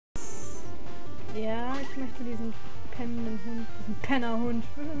Ja, ich möchte diesen pennenden Hund, diesen Pennerhund,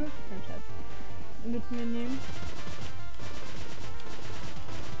 kein Scheiß, mit mir nehmen.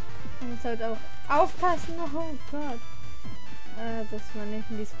 Man muss halt auch aufpassen, oh Gott, dass man nicht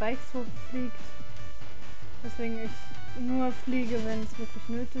in die Spikes hochfliegt. Deswegen ich nur fliege, wenn es wirklich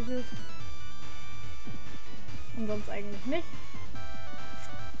nötig ist. Und sonst eigentlich nicht.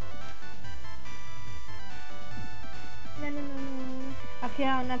 Ach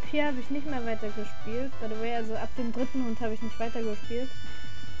ja, und ab hier habe ich nicht mehr weitergespielt. By the way, also ab dem dritten Hund habe ich nicht weitergespielt.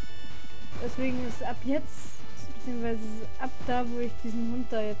 Deswegen ist ab jetzt, beziehungsweise ab da, wo ich diesen Hund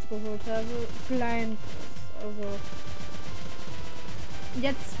da jetzt geholt habe, blind ist. Also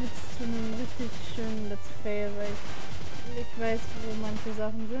jetzt wird es zu einem richtig schönen Let's Play, weil ich weiß, wo manche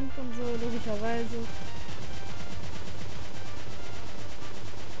Sachen sind und so, logischerweise.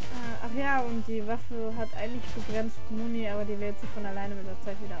 Ach ja, und die Waffe hat eigentlich begrenzt Muni, aber die lädt sich von alleine mit der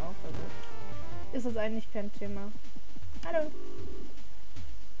Zeit wieder auf. Also ist das eigentlich kein Thema. Hallo!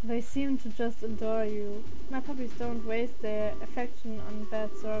 They seem to just adore you. My puppies don't waste their affection on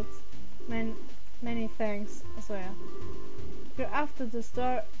bad sorts. Many thanks. Achso, ja. You're after the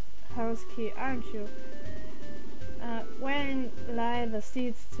Storehouse key, aren't you? Wherein lie the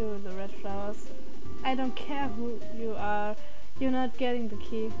seeds to the red flowers? I don't care who you are. You're not getting the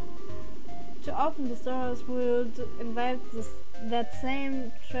key. To open the storehouse would invite that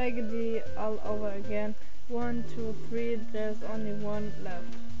same tragedy all over again. 1, 2, 3, there's only one left.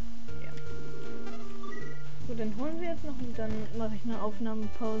 Ja. Gut, dann holen wir jetzt noch und dann mache ich eine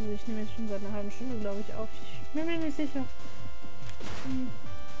Aufnahmepause. Ich nehme jetzt schon seit einer halben Stunde, glaube ich, auf. Ich bin mir nicht sicher.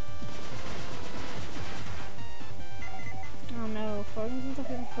 Mehrere Folgen sind auf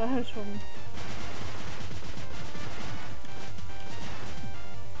jeden Fall schon.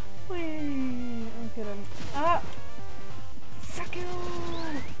 Okay, dann. Ah! Fuck you!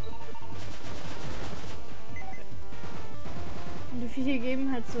 Okay. Und die Viecher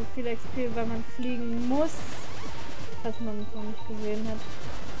geben halt so viel XP, weil man fliegen muss, was man noch nicht gesehen hat.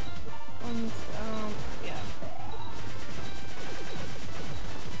 Und, ja.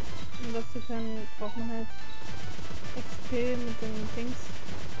 Um das zu können, braucht man halt XP mit den Dings.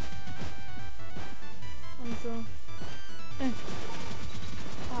 Und so.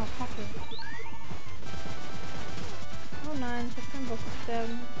 Ah, fuck it. Oh nein, ich hab keinen Bock zu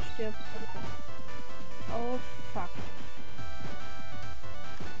sterben. Ich stirb. Oh fuck.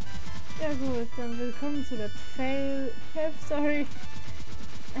 Ja gut, dann willkommen zu Let's Fail. Sorry.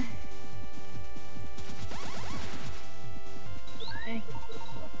 Ey.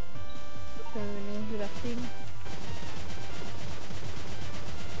 So. Können wir nämlich wieder fliegen.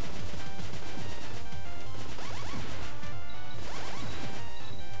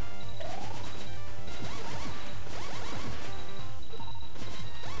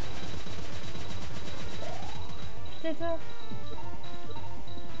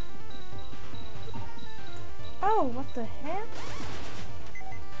 Oh, what the heck?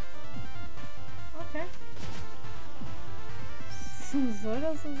 Okay. Soll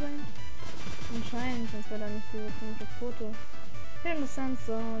das so sein? Anscheinend, sonst wäre da nicht dieses komische Foto. Here in the sun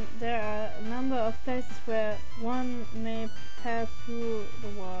zone, there are a number of places where one may pass through the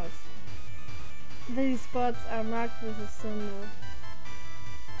walls. These spots are marked with a symbol.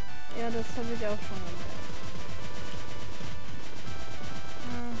 Ja, das habe ich auch schon gemerkt.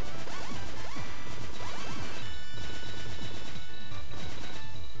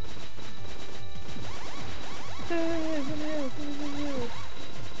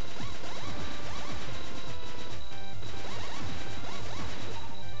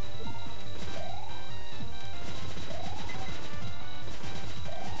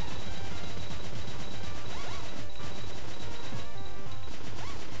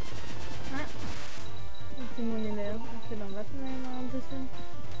 Okay, dann warten wir mal ein bisschen,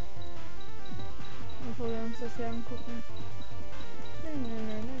 bevor wir uns das hier angucken.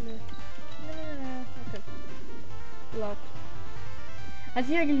 Okay. Locked. Hat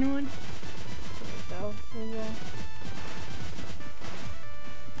hier gelohnt.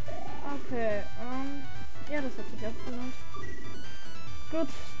 Okay, ja, das hat sich auch gelohnt. Gut,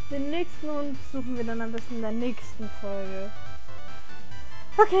 den nächsten Hund suchen wir dann am besten in der nächsten Folge.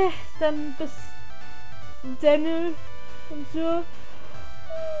 Okay, dann bis Daniel und so.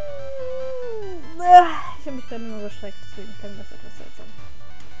 Ich habe mich gerade nur gestreckt, deswegen klang das etwas seltsam.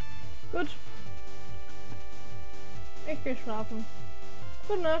 Gut. Ich gehe schlafen.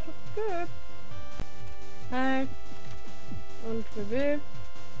 Gute Nacht. Gut. Hi. Und BB.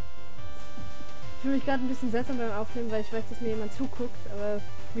 Ich fühle mich gerade ein bisschen seltsam beim Aufnehmen, weil ich weiß, dass mir jemand zuguckt, aber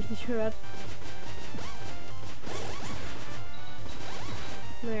mich nicht hört.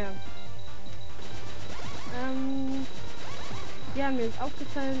 Naja. Ja, mir ist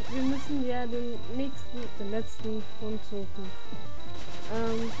aufgefallen, wir müssen ja den letzten Hund suchen.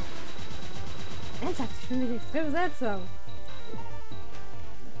 Ernsthaft, ich finde mich extrem seltsam.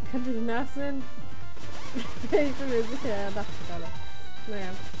 Könnt ihr nachsehen? Ich bin mir sicher, er dachte gerade. Naja.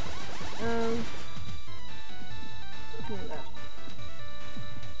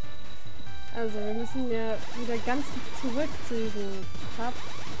 Also, wir müssen ja wieder ganz zurück zu diesem Pub.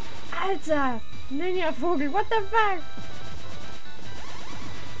 Alter! Ninja-Vogel, what the fuck?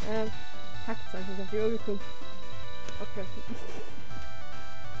 Fuck, ich hab nicht auf die Uhr geguckt. Okay.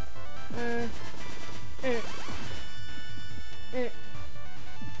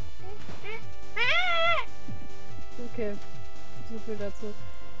 Okay, so viel dazu.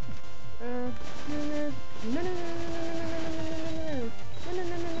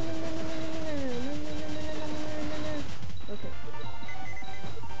 Okay.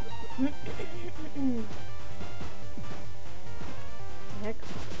 Heck.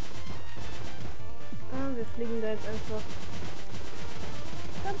 Wir fliegen da jetzt einfach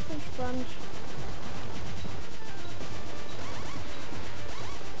ganz entspannt.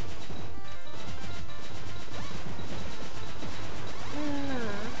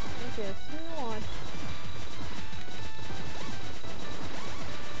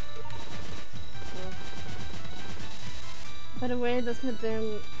 By the way, das mit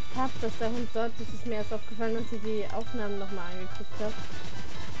dem Pub, dass der Hund dort, das ist mir erst aufgefallen, als ich die Aufnahmen nochmal angeguckt habe.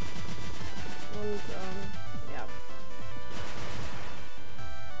 Und, ja.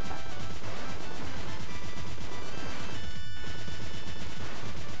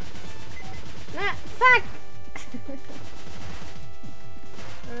 Na, fuck!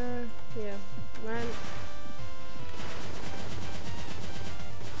 Hier. Nein.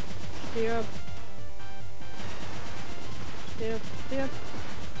 Stirb. Stirb, stirb.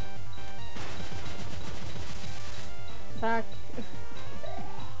 Fuck.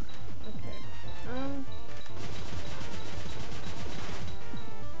 Okay.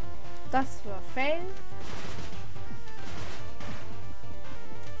 Das war Fail.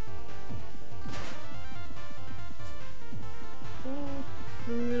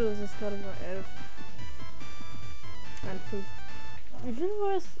 Das ist gerade mal 11. Nein, 5. Wie viel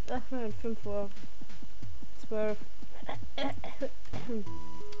Uhr ist? Ach nein, 5 Uhr. 12.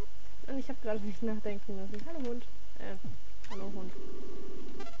 Und ich habe gerade nicht nachdenken lassen. Hallo Hund. Hallo Hund.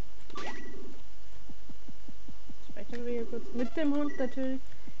 Sprechen wir hier kurz mit dem Hund natürlich.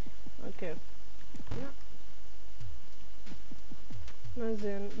 Okay. Ja. Mal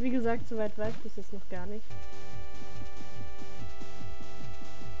sehen. Wie gesagt, soweit weiß ich das jetzt noch gar nicht.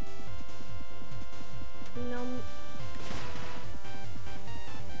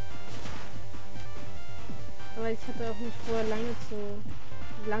 Aber ich hatte auch nicht vor,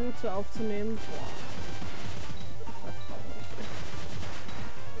 lange zu aufzunehmen. Boah. Das war traurig.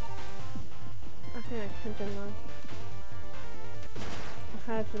 Ach ja, ich könnte mal. Ach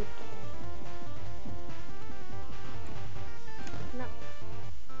halt. Na.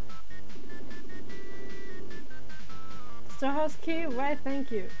 Storehouse key? Why,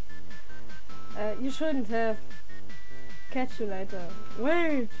 thank you. You shouldn't have. Catch you later.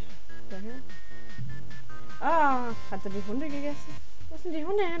 Wait! Daher? Ah, hat er die Hunde gegessen? Wo sind die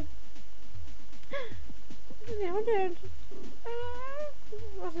Hunde hin? Wo sind die Hunde hin?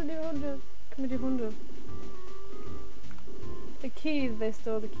 Wo sind die Hunde? Komm mit die Hunde. The key, they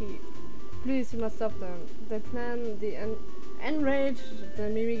stole the key. Please, you must stop them. They plan the enrage the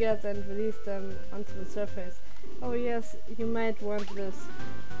mimigas and release them onto the surface. Oh yes, you might want this.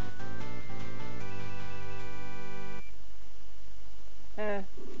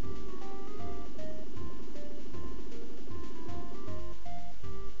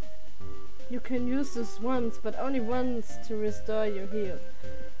 You can use this once, but only once to restore your health.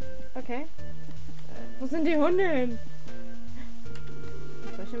 Okay. Wo sind die Hunde hin?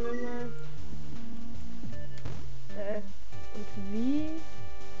 Sprechen wir mal. Und wie?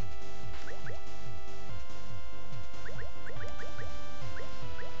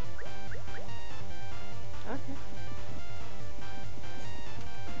 Okay.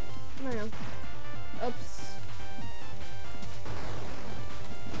 Naja. Ups.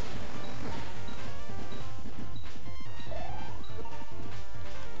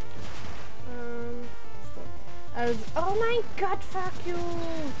 So. Also, oh mein Gott, fuck you!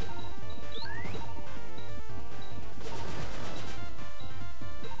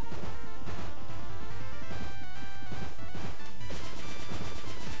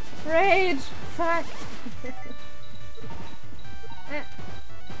 Rage! Fuck!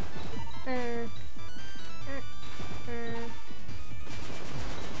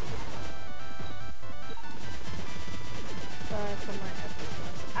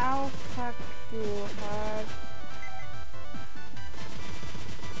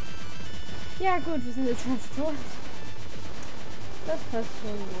 Ja gut, wir sind jetzt fast tot. Das passt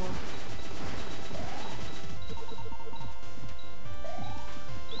schon so.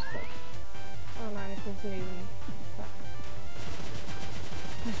 Oh nein, ich muss lesen. Fuck.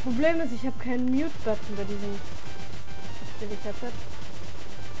 Das Problem ist, ich habe keinen Mute-Button bei diesem Headset.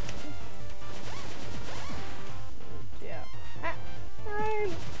 Ja. Ah,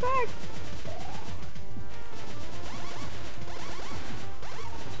 nein, fuck!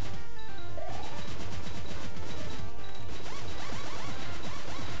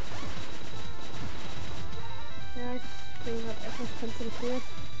 Ja, ich bin gerade etwas konzentriert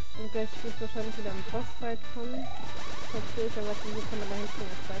und gleich wird wahrscheinlich wieder ein Bossfight kommen. Dazu ist ja was, wie kann man da hinten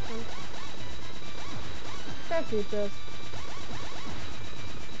jetzt speichern. Da geht das.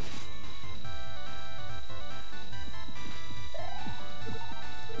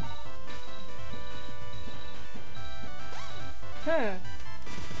 Hä?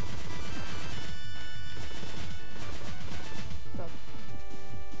 So.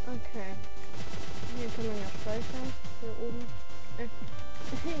 Okay. Hier kann man ja speichern. Hier oben.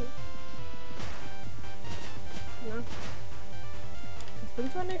 Ja. Das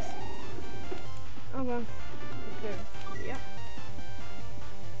bringt zwar nichts. Aber. Okay. Ja.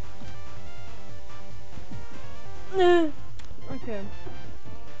 Okay.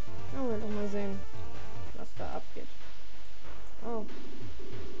 Na, wir doch mal sehen, was da abgeht. Oh.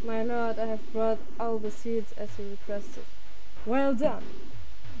 My lord, I have brought all the seeds as you requested. Well done.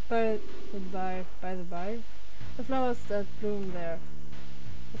 By the by, the flowers that bloom there.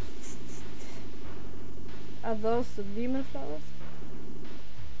 Are those the demon flowers?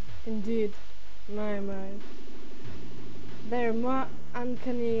 Indeed. My. They're more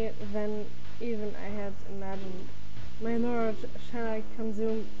uncanny than even I had imagined. My lord, shall I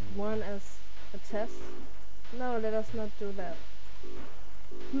consume one as a test? No, let us not do that.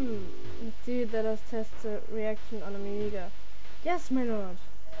 Instead, let us test the reaction on Amiga. Yes, my lord.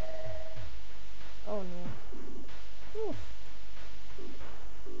 Oh no. Oof.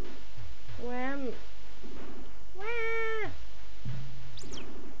 Wham. Wah.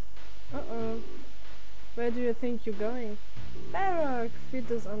 Uh-oh. Where do you think you're going? Baroque, feed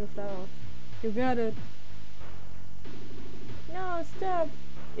this on the flower. You got it. No, stop.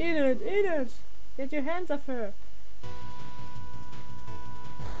 Eat it, eat it. Get your hands off her.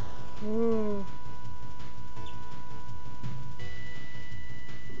 Ooh.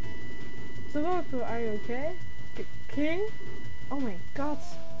 Toroko, are you okay? King? Oh my god.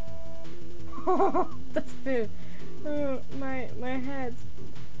 That's big. Oh, my head.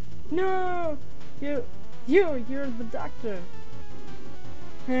 No! You're the doctor.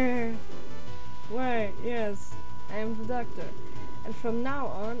 Why, yes, I am the doctor. And from now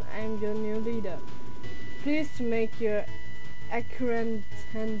on, I am your new leader. Please to make your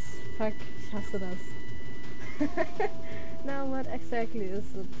acquaintance. Fuck, ich hasse das. Now what exactly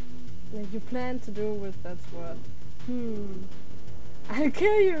is it that you plan to do with that sword? I'll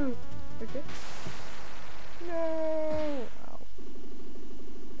kill you! Okay. No! Ow.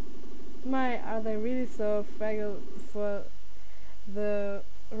 My, are they really so fragile before the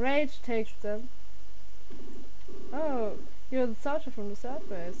rage takes them? Oh, you're the soldier from the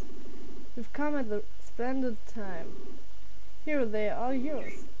surface. You've come at the splendid time. Here they are all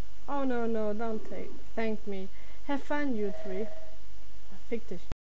yours. Oh no, don't thank me. Have fun, you three. Fick dich.